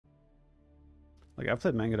Like I've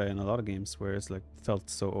played Mangudai in a lot of games where it's like felt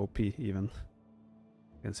so OP even.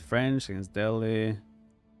 Against French, against Delhi. A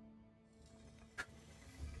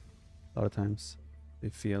lot of times they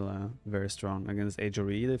feel very strong. Against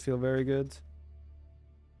Ajori they feel very good.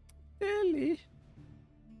 Delhi.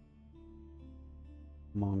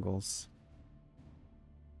 Mongols.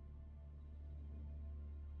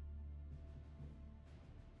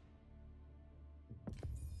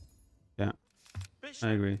 Yeah, I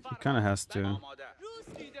agree. He kind of has to.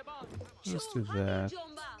 Let's do that.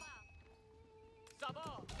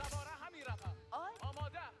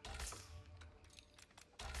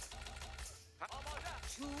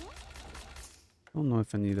 I don't know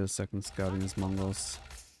if I need a second scout against Mongols.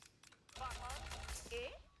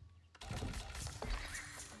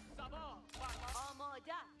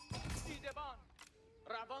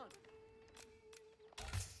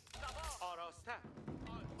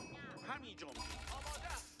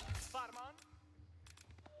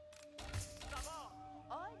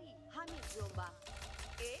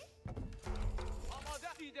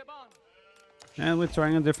 And we're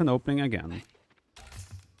trying a different opening again.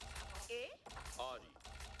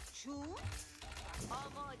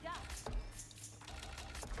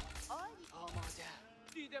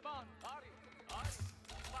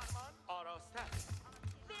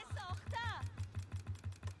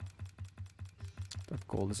 That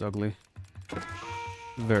gold is ugly.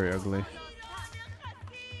 Very ugly.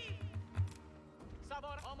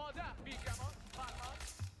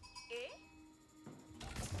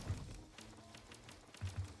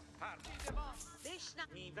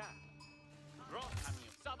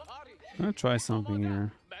 I'm gonna try something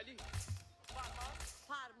here.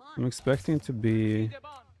 I'm expecting to be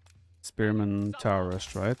Spearman Tower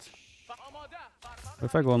Rush, right? But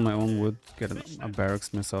if I go on my own wood, get a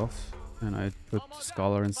barracks myself, and I put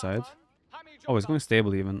Scholar inside. Oh, it's going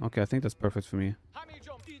stable even. Okay, I think that's perfect for me.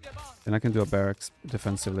 Then I can do a barracks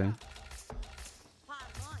defensively.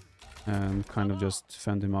 And kind of just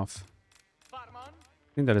fend him off.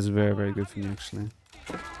 I think that is very, very good for me actually.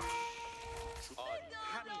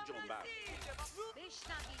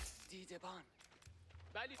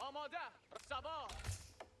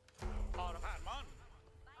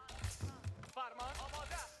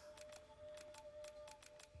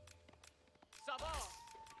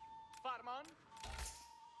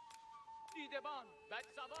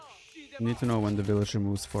 You need to know when the villager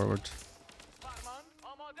moves forward.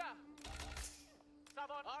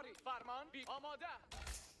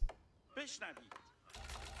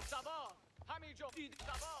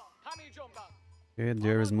 Okay,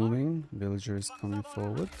 deer is moving. Villager is coming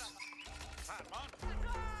forward.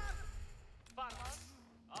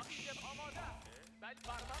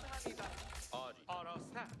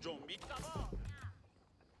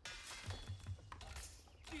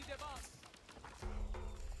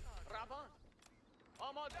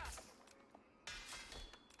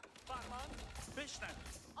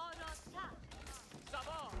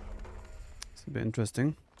 It's a bit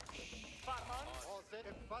interesting.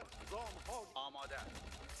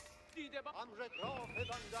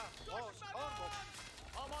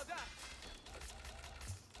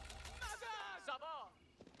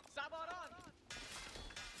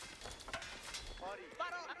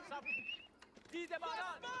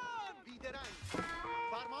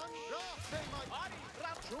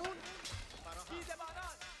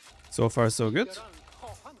 So far, so good.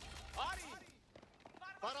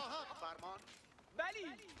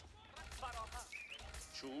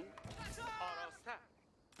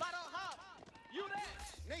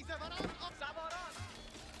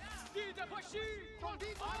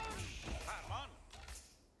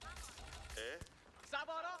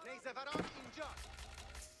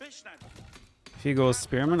 If he goes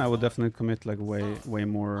Spearman, I would definitely commit like way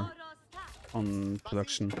more on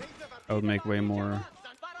production. I would make way more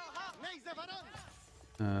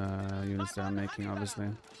units that I'm making, obviously.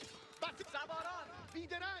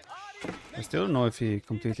 I still don't know if he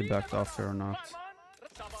completely backed off here or not.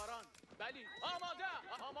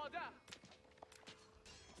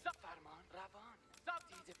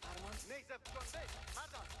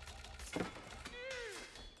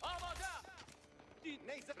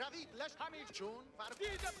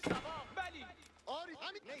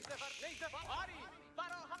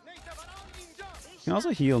 You can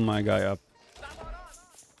also heal my guy up.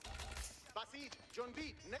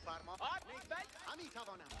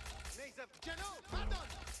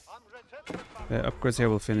 The upgrades here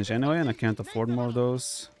will finish anyway, and I can't afford more of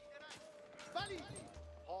those.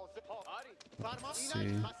 Let's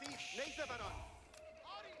see.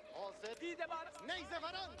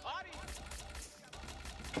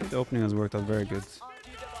 The opening has worked out very good.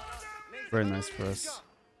 Very nice for us.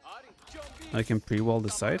 I can pre-wall the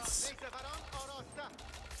sites.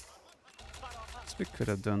 So we could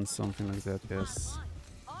have done something like that, yes.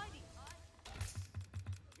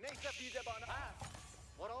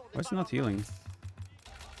 Why is it not healing?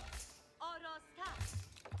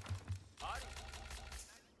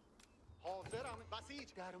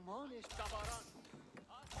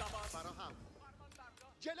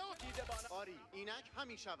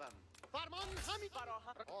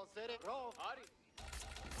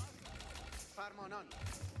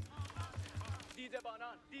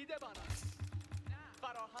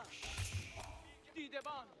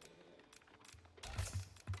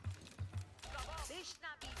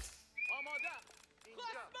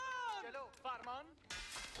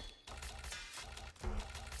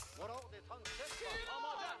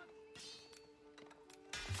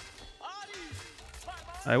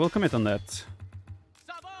 I will commit on that.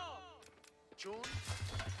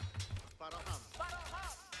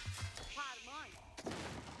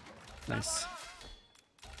 Nice.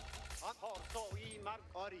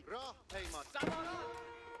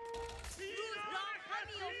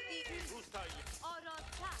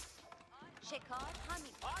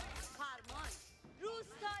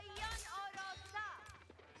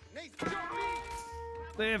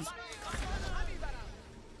 Live.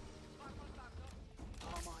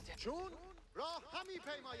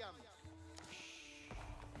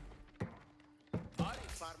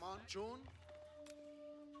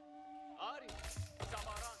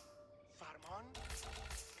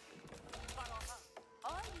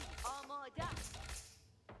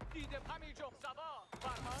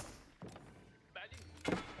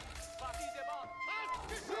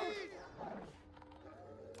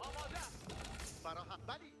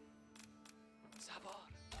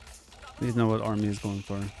 Need to know what army is going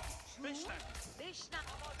for.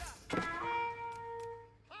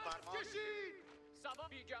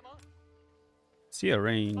 See a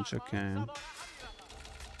range, okay.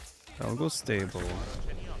 I'll go stable.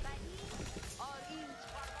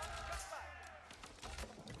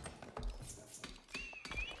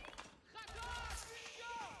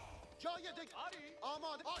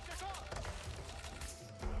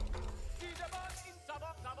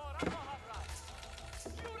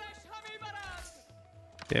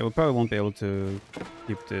 Yeah, we probably won't be able to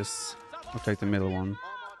keep this. I'll take the middle one.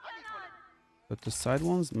 But the side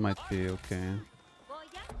ones might be okay.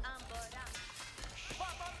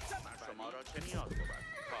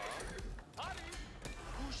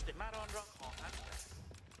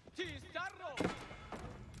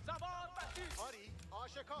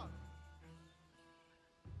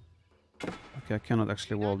 Okay, I cannot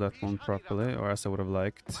actually wall that one properly, or as I would have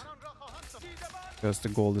liked. Because the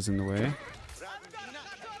gold is in the way.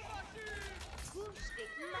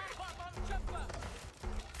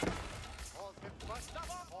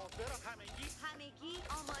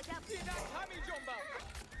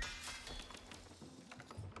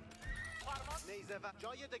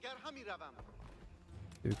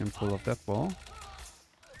 You can pull off that wall.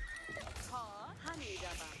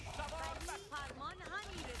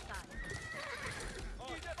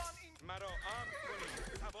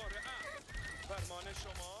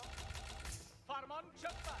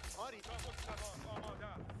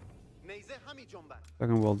 I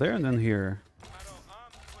can wall there and then here.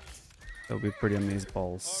 That would be pretty amazing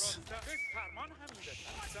balls.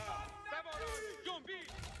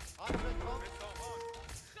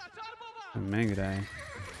 Mangudai.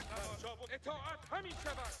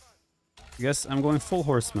 I guess I'm going full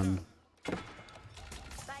horseman.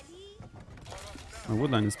 My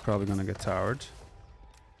woodline is probably gonna get towered.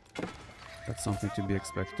 That's something to be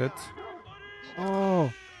expected.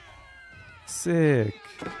 Oh! Sick!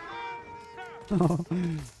 Oh,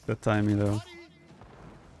 the timing though.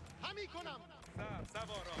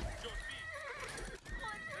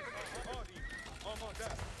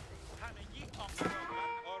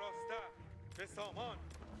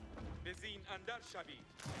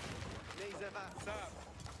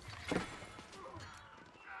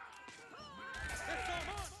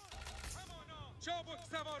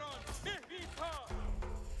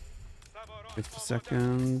 $50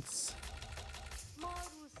 seconds.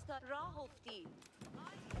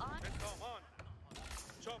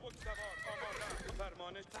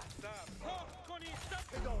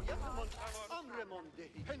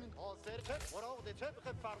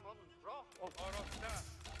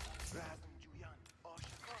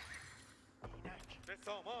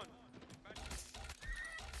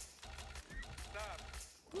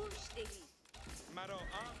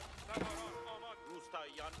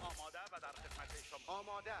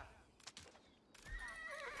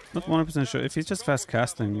 Not 100% sure. If he's just fast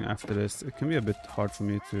casting after this, it can be a bit hard for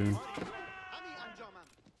me to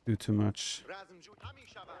do too much.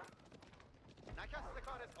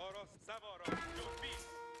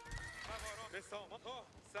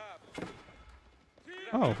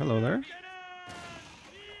 Oh, hello there.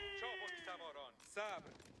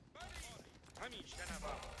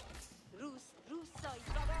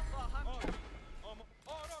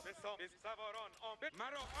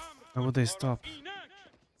 Why would they stop?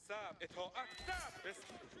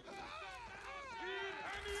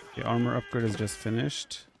 The armor upgrade is just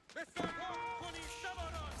finished.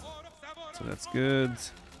 So that's good.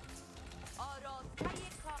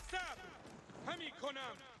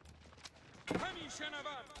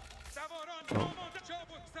 Oh.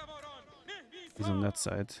 He's on that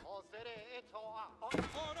side.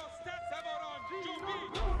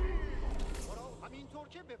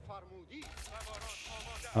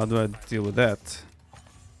 How do I deal with that?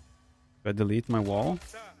 Do I delete my wall?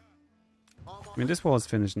 I mean, this wall is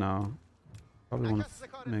finished now. Probably want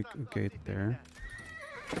to make a gate there.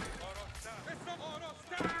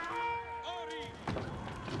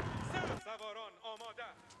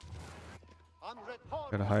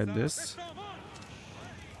 Gotta hide this.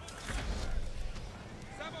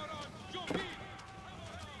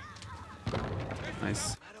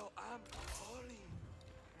 Nice.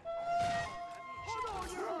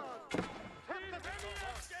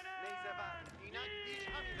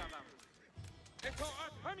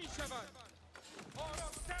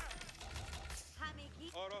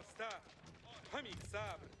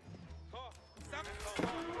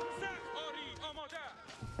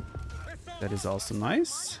 That is also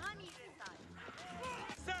nice.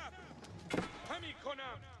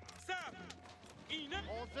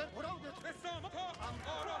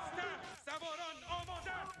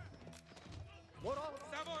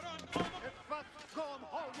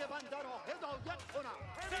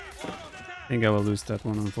 I think I will lose that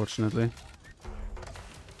one, unfortunately.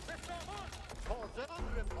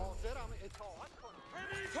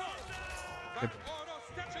 Yep.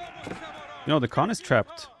 No, the Khan is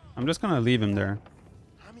trapped. I'm just gonna leave him there.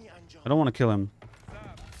 I don't want to kill him.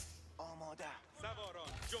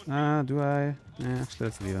 Do I? Yeah, actually,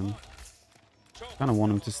 let's leave him. Kind of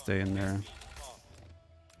want him to stay in there.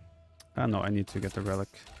 No, I need to get the relic.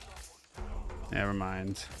 Never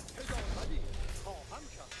mind.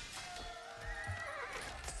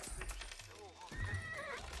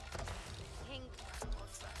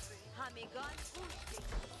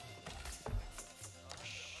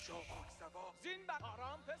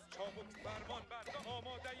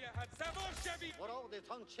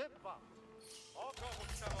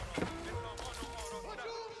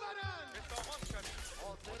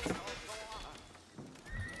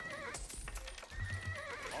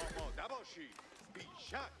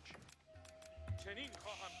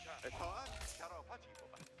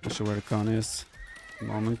 Not sure where the Khan is at the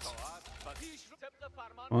moment.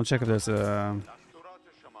 I want to check if there's a...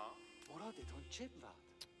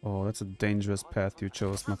 Oh, that's a dangerous path you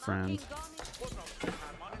chose, my friend.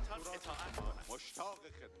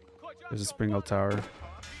 There's a Springle Tower.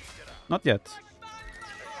 Not yet.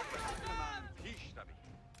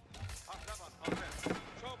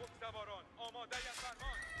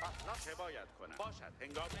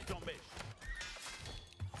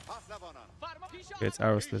 Okay, it's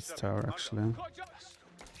Arrowslit's tower, actually.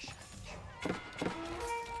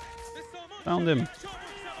 Found him.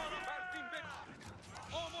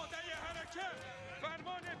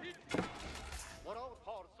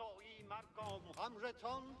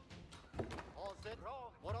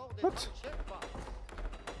 What?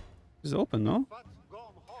 It's open, no?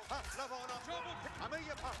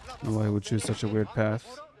 No way I would choose such a weird path.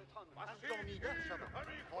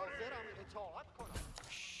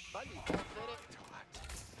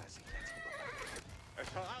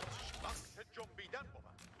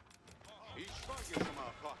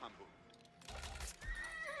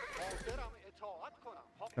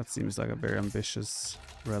 That seems like a very ambitious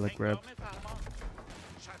relic grab.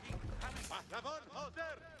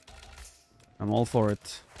 I'm all for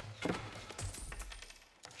it.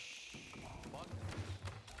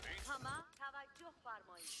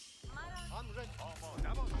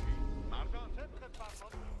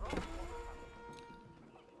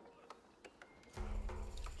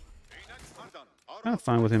 I'm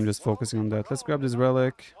fine with him just focusing on that. Let's grab this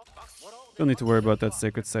relic. Don't need to worry about that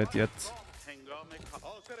sacred site yet.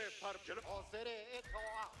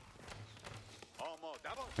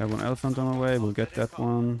 I have one elephant on the way, we'll get that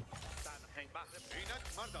one.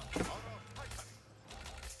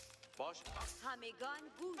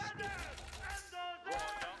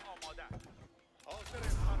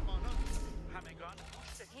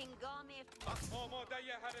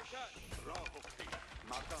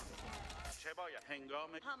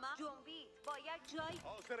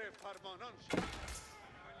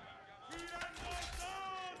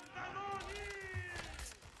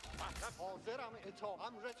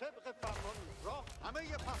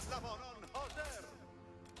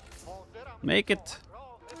 Make it.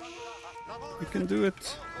 You can do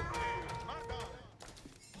it.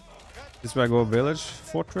 This way I go village,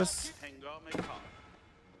 fortress.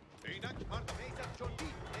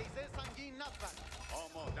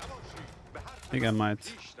 I think I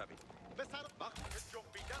might.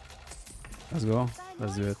 Let's go.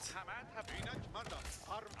 Let's do it.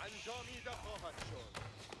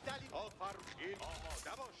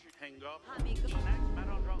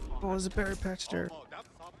 Oh, there's a berry patch there.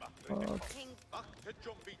 Fuck.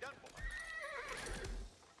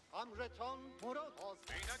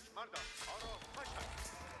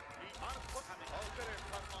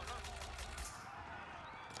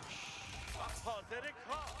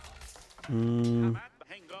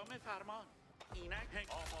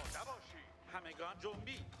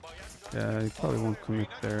 Yeah, you probably won't commit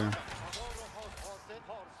there.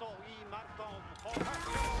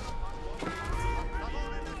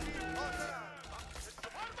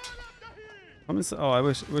 Oh, I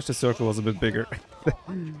wish the circle was a bit bigger.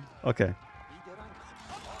 Okay.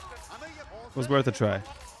 It was worth a try.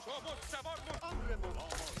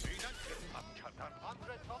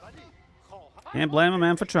 Can't blame a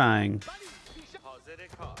man for trying.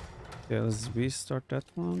 Okay, let's restart that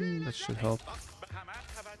one. That should help.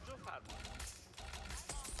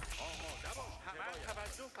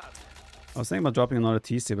 I was thinking about dropping another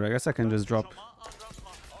TC, but I guess I can just drop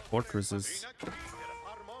fortresses.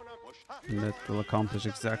 And that will accomplish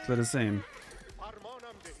exactly the same.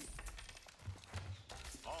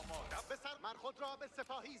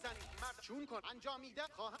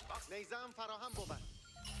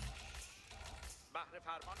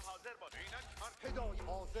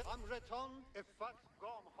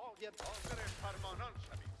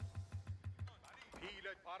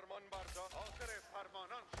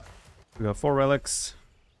 We got 4 relics.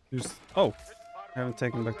 Just, oh, I haven't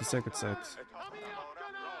taken back the sacred site.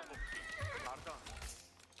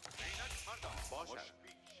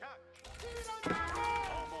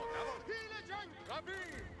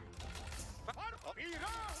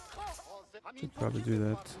 Should probably do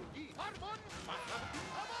that.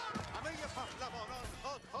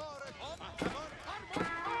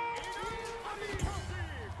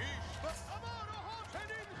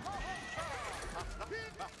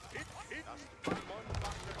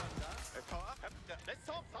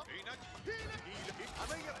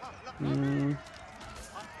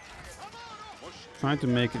 Trying to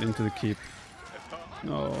make it into the keep.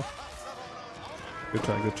 No. Good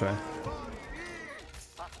try, good try.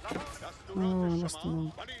 Oh, I lost them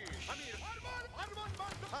all.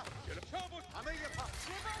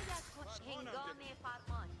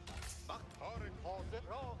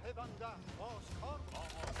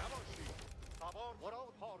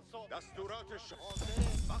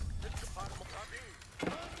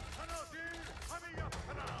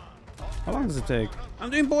 How long does it take?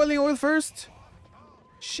 I'm doing boiling oil first?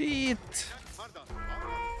 Shit!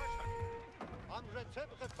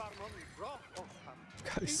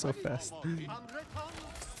 God, he's so fast.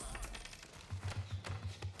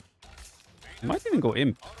 Might even go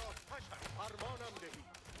imp.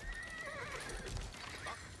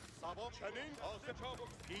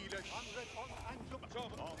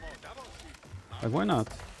 Like, why not?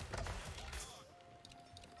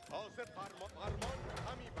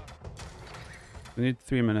 We need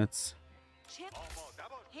 3 minutes.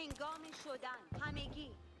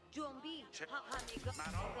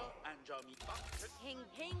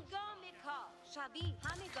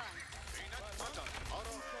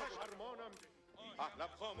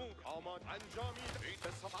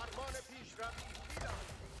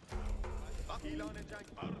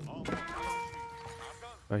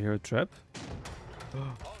 I hear a trap.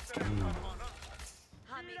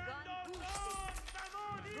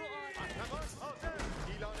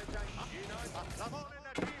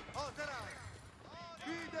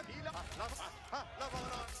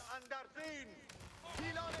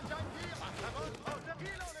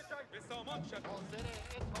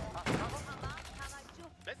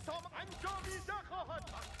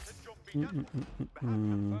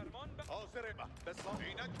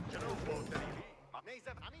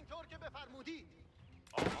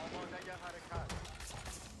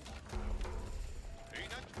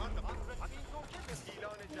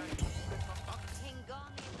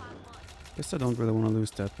 Guess I don't really want to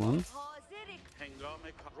lose that one.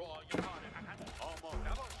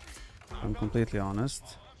 I'm completely honest.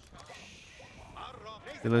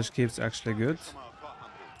 Village keeps actually good.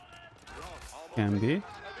 Can be.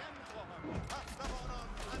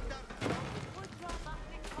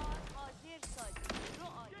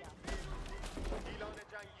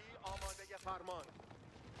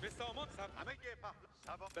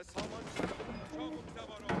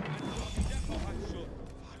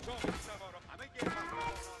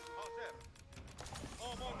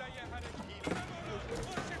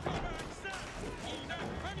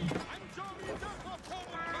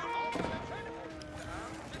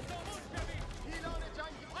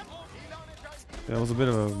 That was a bit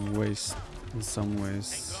of a waste in some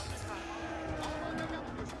ways.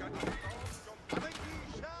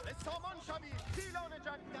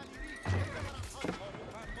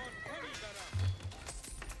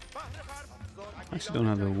 I actually don't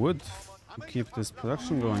have the wood to keep this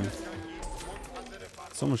production going.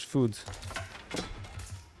 So much food.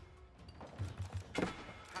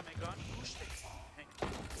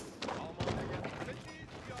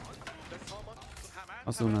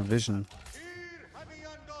 Also don't have vision.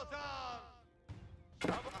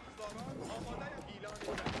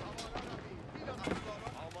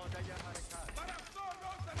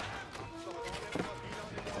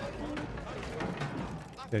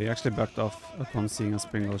 Yeah, he actually backed off upon seeing a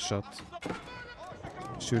Springle shot.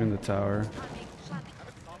 Shooting the tower.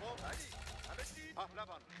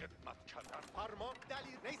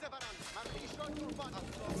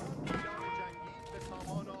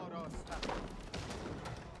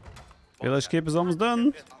 Village keep is almost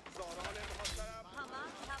done.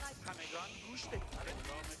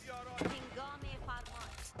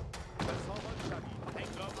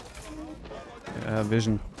 Yeah, I have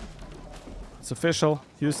vision. It's official.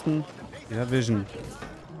 Houston, you have vision.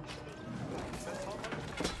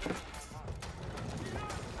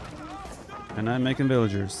 And I'm making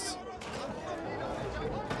villagers.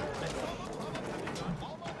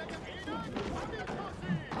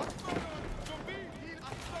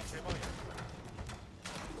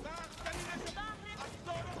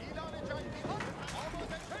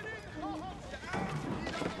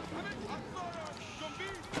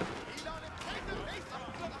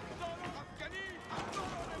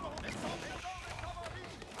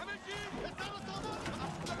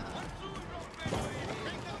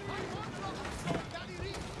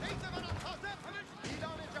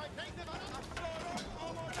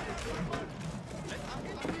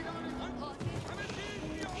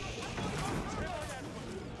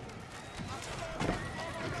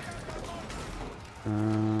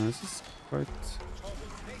 This is quite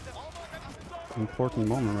an important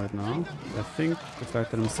moment right now. I think the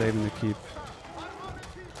fact that I'm saving the keep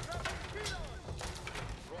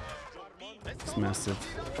is massive.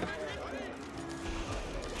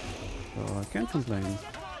 So I can't complain.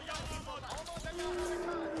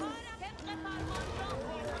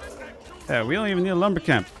 Yeah, we don't even need a lumber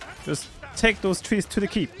camp. Just take those trees to the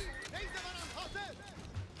keep.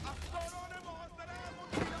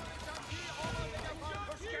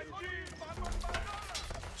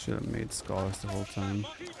 Should have made scholars the whole time.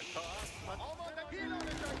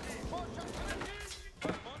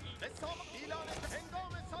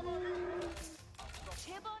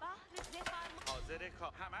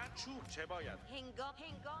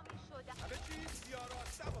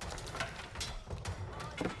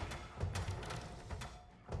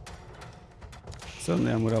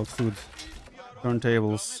 Suddenly I'm without food.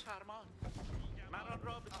 Turntables.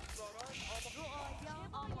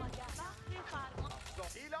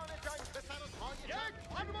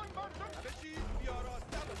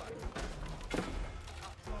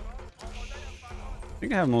 I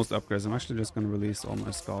think I have most upgrades. I'm actually just going to release all my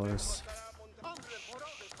scholars.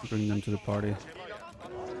 Bring them to the party.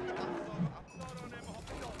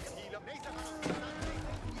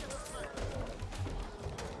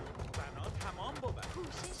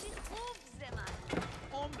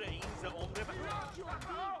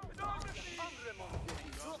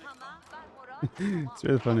 It's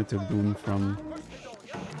really funny to boom from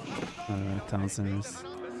town centers,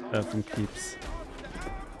 from keeps.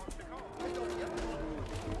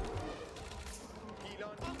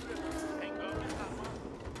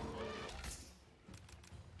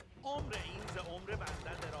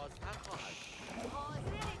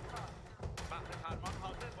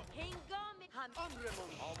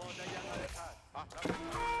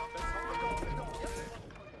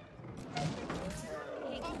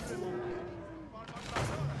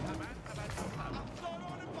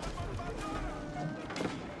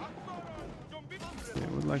 I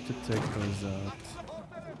would like to take those out.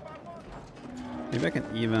 Maybe I can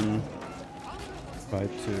even try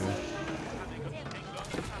to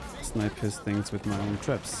snipe his things with my own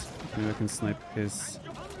traps. Maybe I can snipe his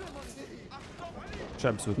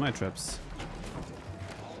traps with my traps.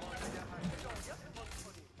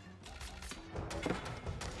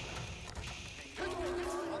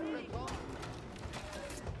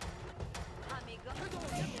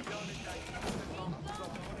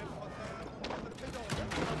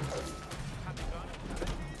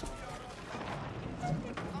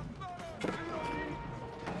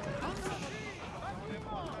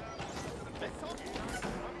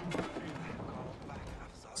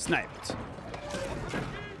 Sniped.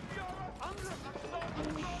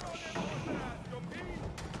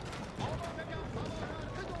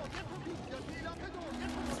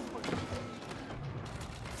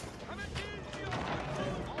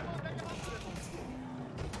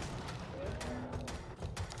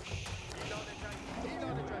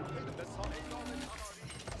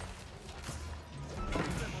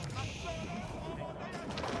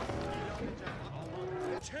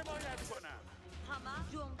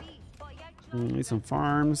 Need some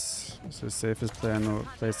farms. This is the safest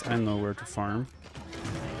place I know where to farm.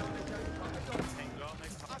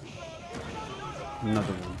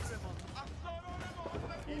 Another one.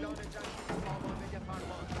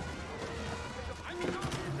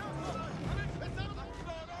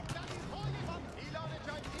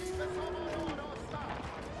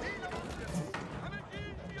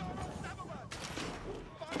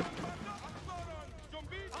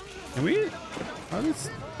 Can we? How does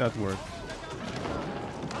that work?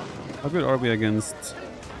 How good are we against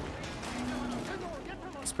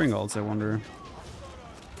Springalds, I wonder?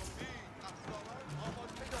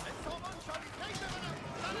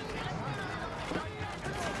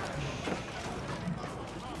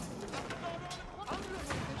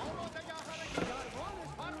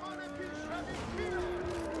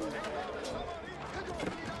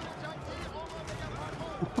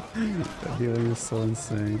 That healing is so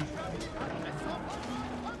insane.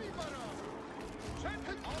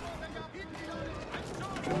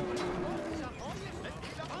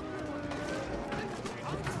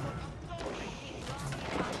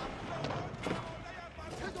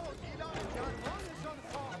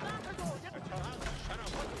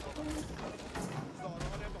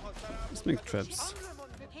 Let's make traps.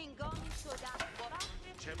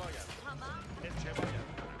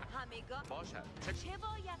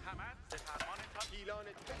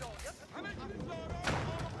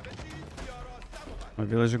 My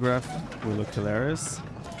villager graph will look hilarious.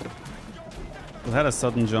 It had a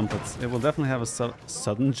sudden jump. It will definitely have a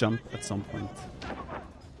sudden jump at some point.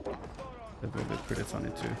 That will be pretty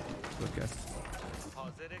funny to look at.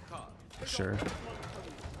 For sure.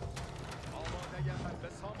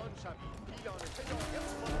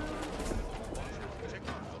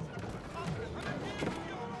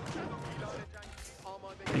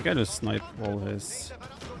 You can just snipe all his.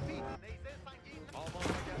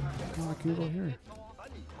 Oh, I can go here.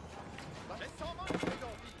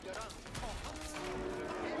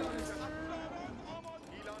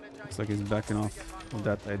 Looks like he's backing off of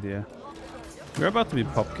that idea. We're about to be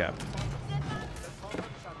pop capped.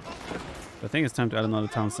 I think it's time to add another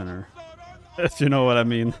town center. If you know what I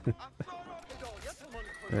mean.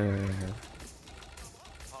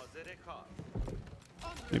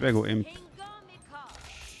 Maybe I go imp.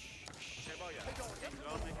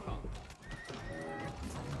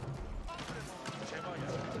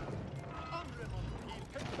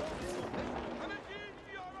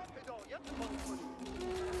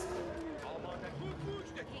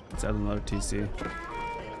 Let's add another TC.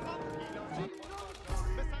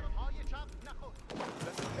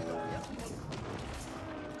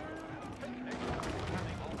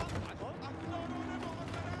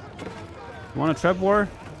 You want a trap war?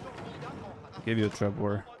 I'll give you a trap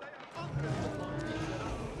war.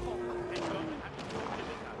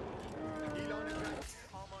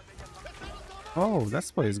 Oh,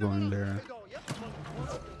 that's why he's going there.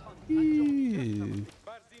 Eee.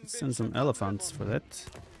 Let's send some elephants for that.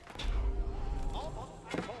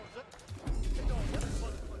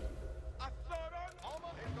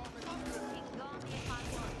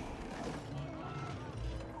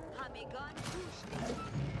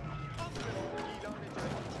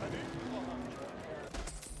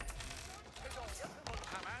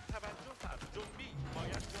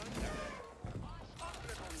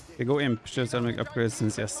 I go imp, just I make upgrades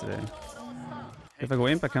since yesterday. If I go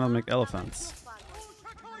imp, I cannot make elephants.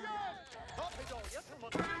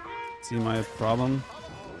 See my problem?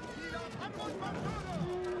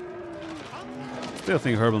 Still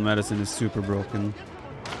think herbal medicine is super broken.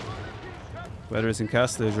 Whether it's in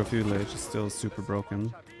Castle Age or Feudal Age, it's still super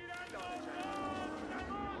broken.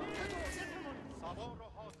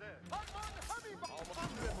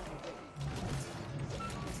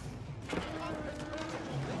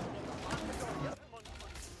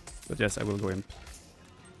 But yes, I will go imp.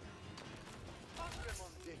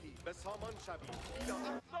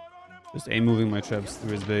 Just aim moving my traps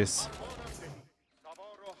through his base.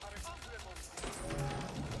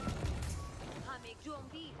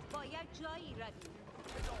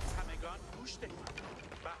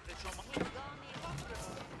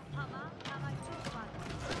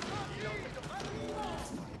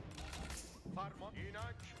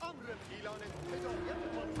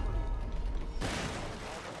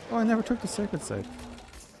 Oh, I never took the sacred site.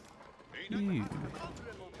 Ew.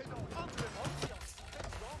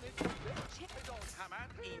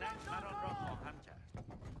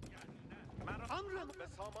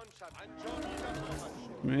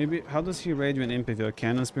 Maybe, how does he raid you an imp if your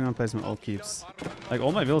cannon spring on placement all keeps? Like,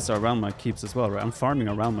 all my villas are around my keeps as well, right? I'm farming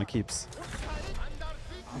around my keeps.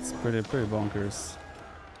 It's pretty bonkers.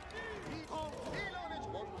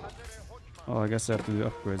 Oh, I guess I have to do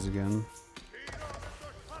upgrades again.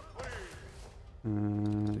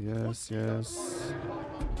 Yes.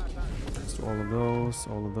 Let's do all of those,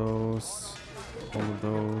 all of those, all of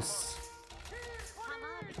those.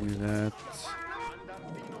 Do that.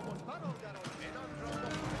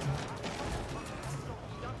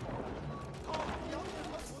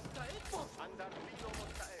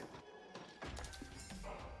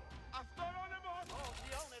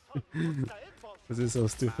 This is so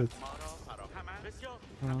stupid.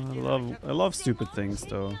 I love stupid things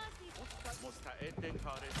though.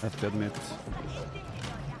 I have to admit.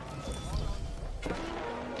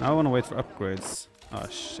 Now I want to wait for upgrades. Oh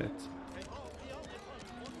shit.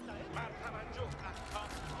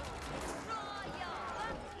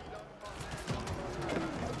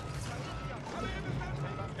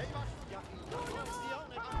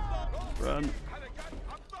 Run.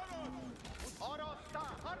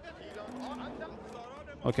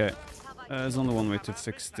 Okay. There's only one way to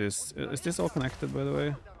fix this. Is this all connected, by the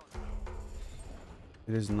way?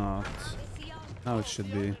 It is not. Now it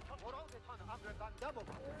should be.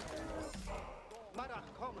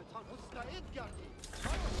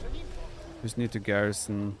 Just need to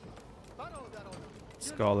garrison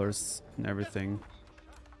scholars and everything,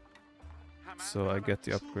 so I get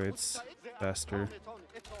the upgrades faster.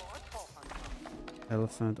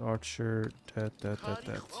 Elephant, archer, that.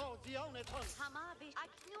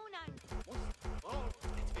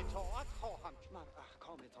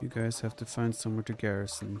 You guys have to find somewhere to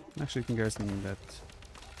garrison. Actually, you can garrison that.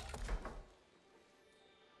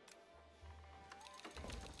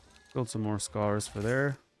 Build some more scholars for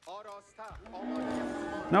there.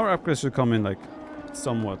 Now our upgrades should come in like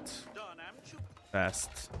somewhat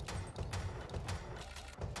fast.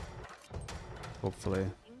 Hopefully.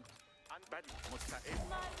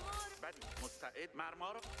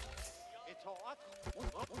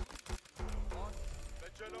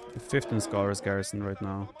 15 scholars garrison right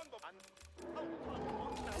now.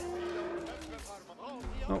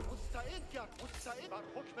 Oh.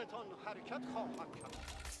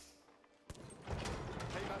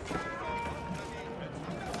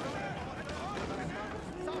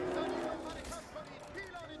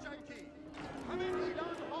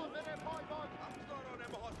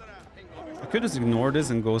 I could just ignore this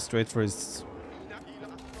and go straight for his...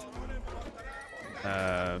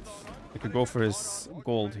 I could go for his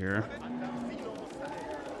gold here.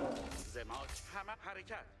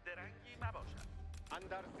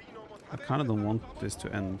 I kind of don't want this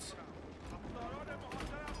to end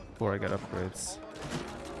before I get upgrades.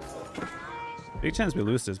 Big chance we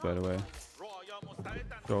lose this, by the way.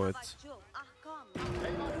 Throw it.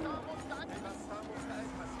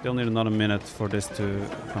 Still need another minute for this to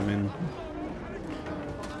come in.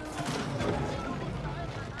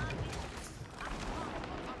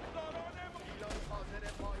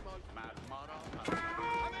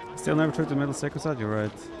 Still never took the middle sacred side, you're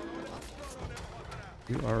right.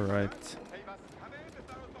 You are right.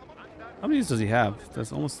 How many does he have?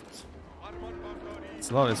 That's almost...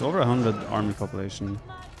 It's a lot, it's over 100 army population.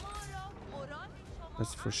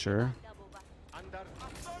 That's for sure. I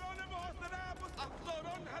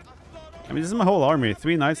mean, this is my whole army.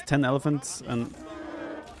 3 knights, 10 elephants, and...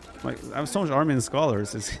 Like, I have so much army and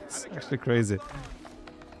scholars, it's actually crazy.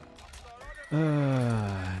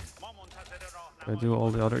 I do all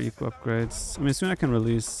the other eco upgrades. I mean, soon I can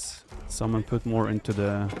release some and put more into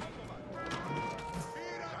the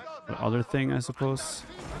other thing, I suppose.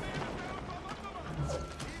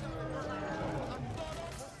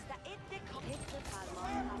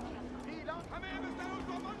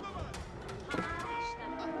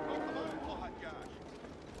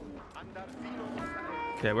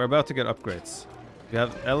 Okay, we're about to get upgrades. We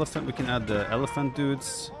have elephant, we can add the elephant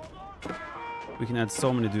dudes. We can add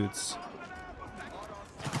so many dudes.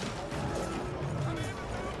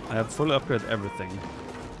 I have fully upgraded everything.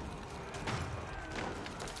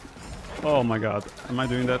 Oh my god. Am I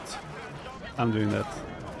doing that? I'm doing that.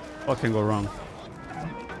 What can go wrong?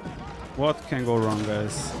 What can go wrong,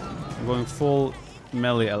 guys? I'm going full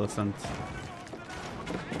melee elephant.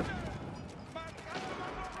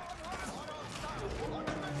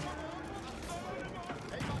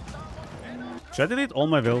 Should I delete all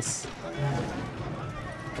my vills?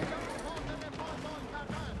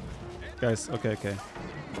 Guys, okay.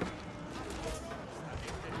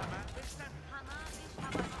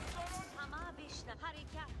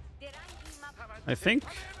 I think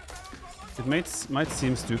it might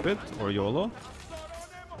seem stupid or YOLO,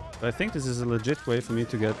 but I think this is a legit way for me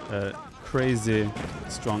to get a crazy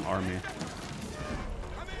strong army.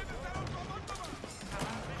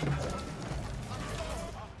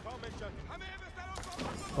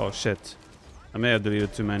 Oh shit. I may have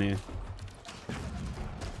deleted too many.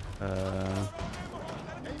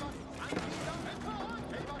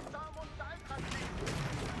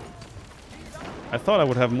 I thought I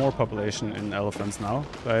would have more population in elephants now,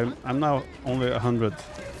 but I'm now only 100.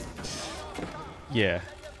 Yeah.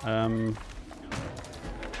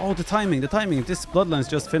 Oh, the timing. This bloodline's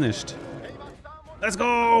just finished. Let's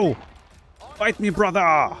go! Fight me,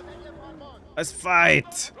 brother! Let's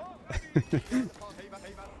fight!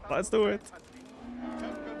 Let's do it.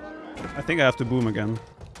 I think I have to boom again.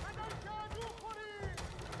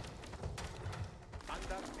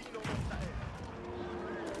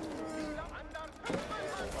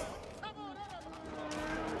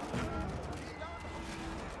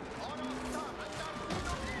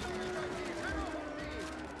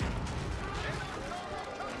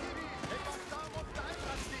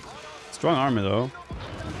 Strong army though,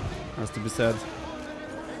 has to be said.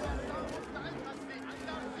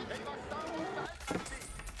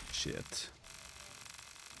 Shit.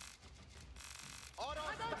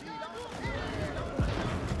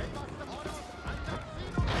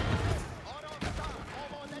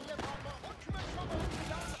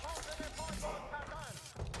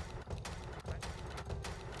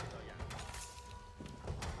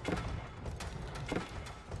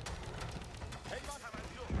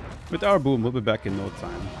 With our boom, we'll be back in no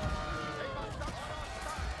time.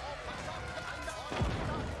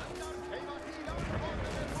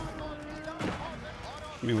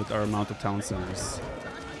 I mean, with our amount of town centers,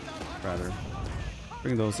 rather.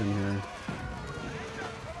 Bring those in here.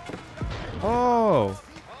 Oh!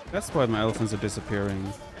 That's why my elephants are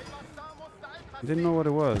disappearing. I didn't know what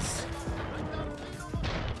it was.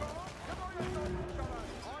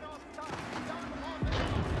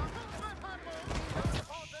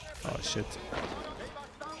 Oh shit.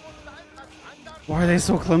 Why are they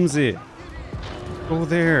so clumsy? Go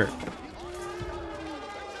there.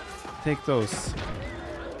 Take those.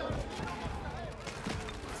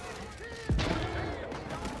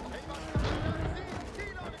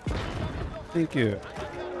 Thank you.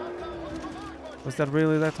 Was that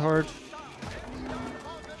really that hard?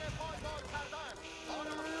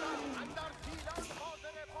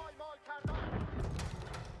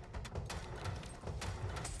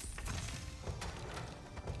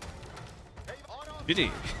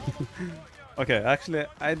 GG. Okay, actually,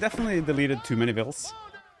 I definitely deleted too many vills.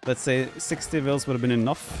 Let's say 60 vills would have been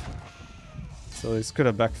enough. So this could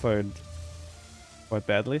have backfired quite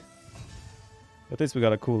badly. At least we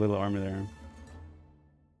got a cool little army there.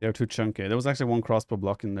 They're too chunky. There was actually one crossbow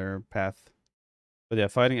block in their path. But yeah,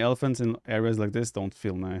 fighting elephants in areas like this don't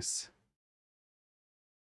feel nice.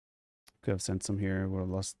 Could have sent some here. Would have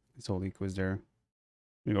lost his whole eco is there.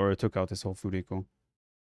 Or took out his whole food eco.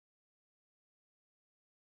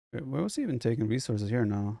 Where was he even taking resources here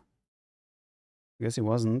now? I guess he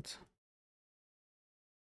wasn't.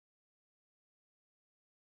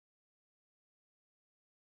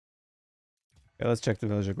 Okay, let's check the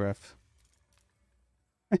villager graph.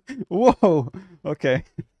 Whoa! Okay.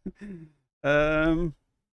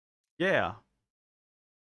 Yeah.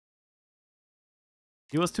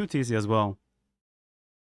 He was 2 TC as well.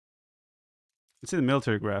 Let's see the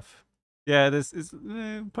military graph. Yeah, this is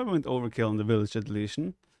probably went overkill on the villager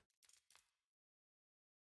deletion.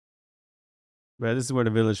 But this is where the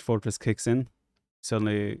village fortress kicks in.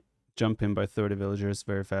 Suddenly jump in by 30 villagers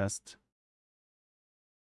very fast.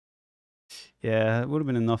 Yeah, it would have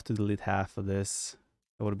been enough to delete half of this.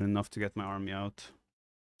 That would have been enough to get my army out.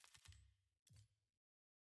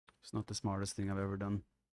 It's not the smartest thing I've ever done.